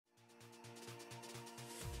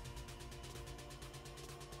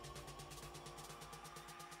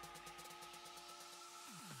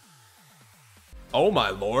Oh my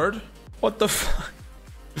lord. What the fuck?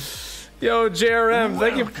 Yo, JRM,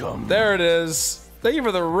 thank you. There it is. Thank you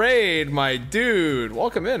for the raid, my dude.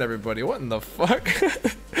 Welcome in, everybody. What in the fuck?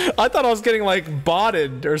 I thought I was getting like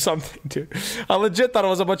botted or something, dude. I legit thought it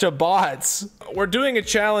was a bunch of bots. We're doing a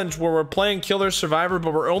challenge where we're playing Killer Survivor,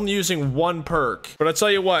 but we're only using one perk. But I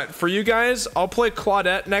tell you what, for you guys, I'll play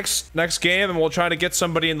Claudette next game, and we'll try to get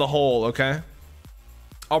somebody in the hole. Okay?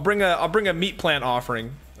 I'll bring a meat plant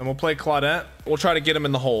offering, and we'll play Claudette. We'll try to get him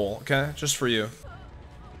in the hole. Okay? Just for you.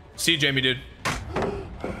 See you, Jamie, dude.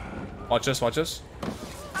 Watch this. Watch this.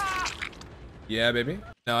 Yeah, baby.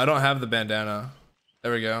 No, I don't have the bandana.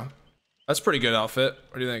 There we go. That's a pretty good outfit.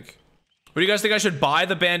 What do you think? What do you guys think? I should buy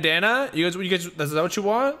the bandana? You guys, is that what you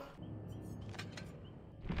want?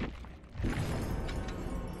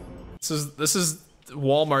 This is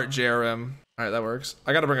Walmart JRM. All right, that works.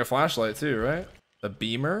 I gotta bring a flashlight too, right? The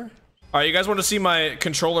beamer. All right, you guys want to see my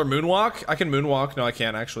controller moonwalk? I can moonwalk. No, I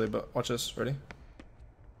can't actually, but watch this. Ready?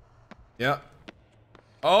 Yeah.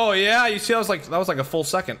 Oh yeah, you see, that was like a full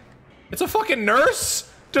second. It's a fucking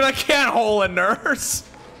nurse? Dude, I can't hole a nurse.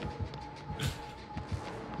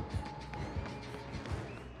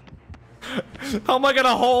 How am I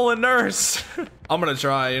gonna hole a nurse? I'm gonna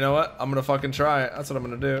try, you know what? I'm gonna fucking try it. That's what I'm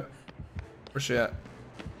gonna do. Where's she at?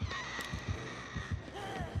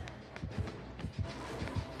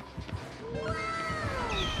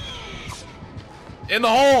 In the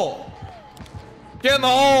hole! Get in the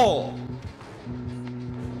hole!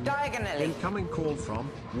 Diagonally. Incoming call from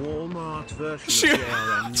Walmart version of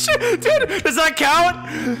JRM. Dude, does that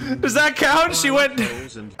count? Does that count? She went.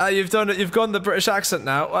 You've done it. You've gone the British accent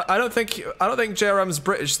now. I don't think JRM's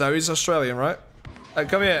British though. He's Australian, right?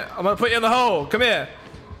 Come here. I'm gonna put you in the hole. Come here.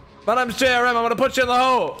 My name's JRM. I'm gonna put you in the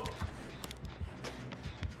hole.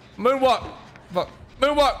 Moonwalk. Fuck.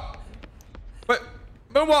 Moonwalk. Wait.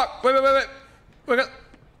 Moonwalk. Wait.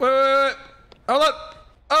 Wait. Hold on.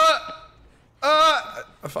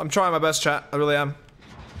 I'm trying my best, chat. I really am.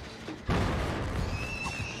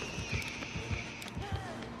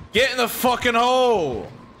 Get in the fucking hole.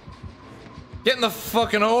 Get in the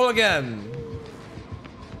fucking hole again.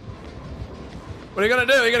 What are you gonna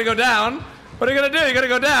do? You're gonna go down? What are you gonna do? You're gonna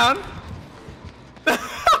go down?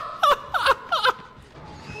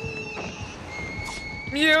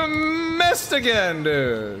 You missed again,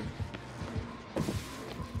 dude.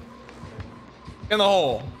 In the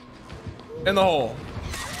hole. In the hole.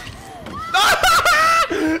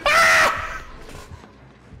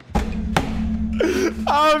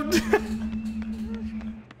 I'm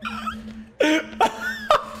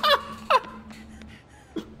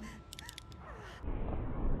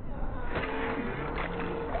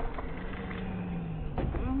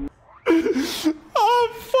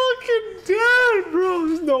fucking dead, bro.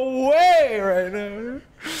 There's no way right now.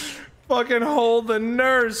 Fucking hold the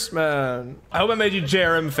nurse, man. I hope I made you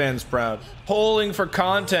JRM fans proud. Holding for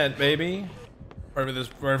content, baby. Ready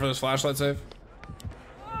for this flashlight save?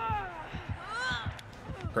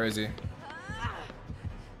 Crazy.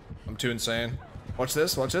 I'm too insane. Watch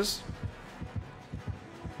this, watch this.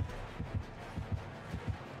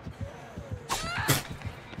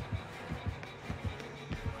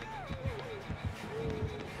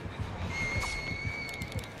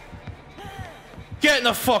 Get in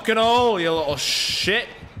the fucking hole, you little shit.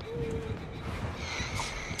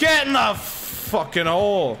 Get in the fucking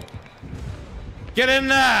hole. Get in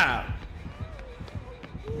there.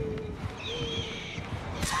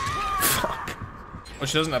 Fuck. Oh,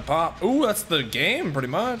 she doesn't have pop. Ooh, that's the game, pretty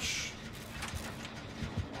much.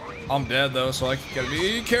 I'm dead, though, so I gotta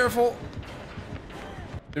be careful.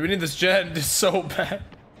 Dude, we need this gen so bad.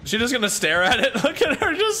 Is she just gonna stare at it? Look at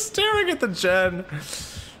her just staring at the gen.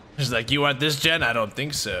 She's like, you want this gen? I don't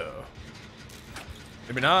think so.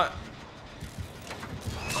 Maybe not.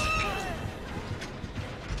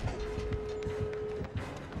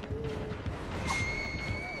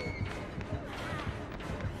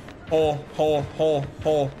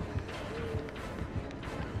 Hole.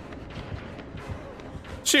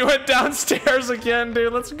 She went downstairs again,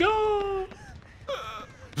 dude. Let's go.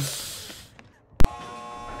 You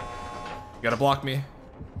gotta block me.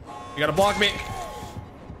 You gotta block me.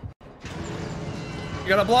 You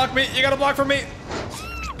gotta block me. You gotta block from me.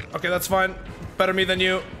 Okay, that's fine. Better me than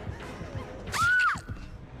you.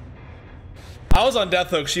 I was on death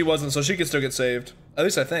hook. She wasn't, so she could still get saved. At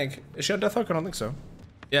least I think. Is she on death hook? I don't think so.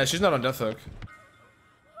 Yeah, she's not on death hook.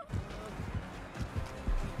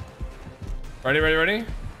 Ready?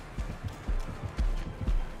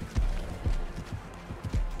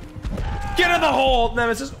 Get in the hole,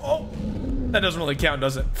 Nemesis. Oh, that doesn't really count,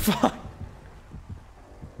 does it? Fuck.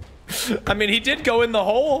 I mean, he did go in the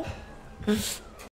hole.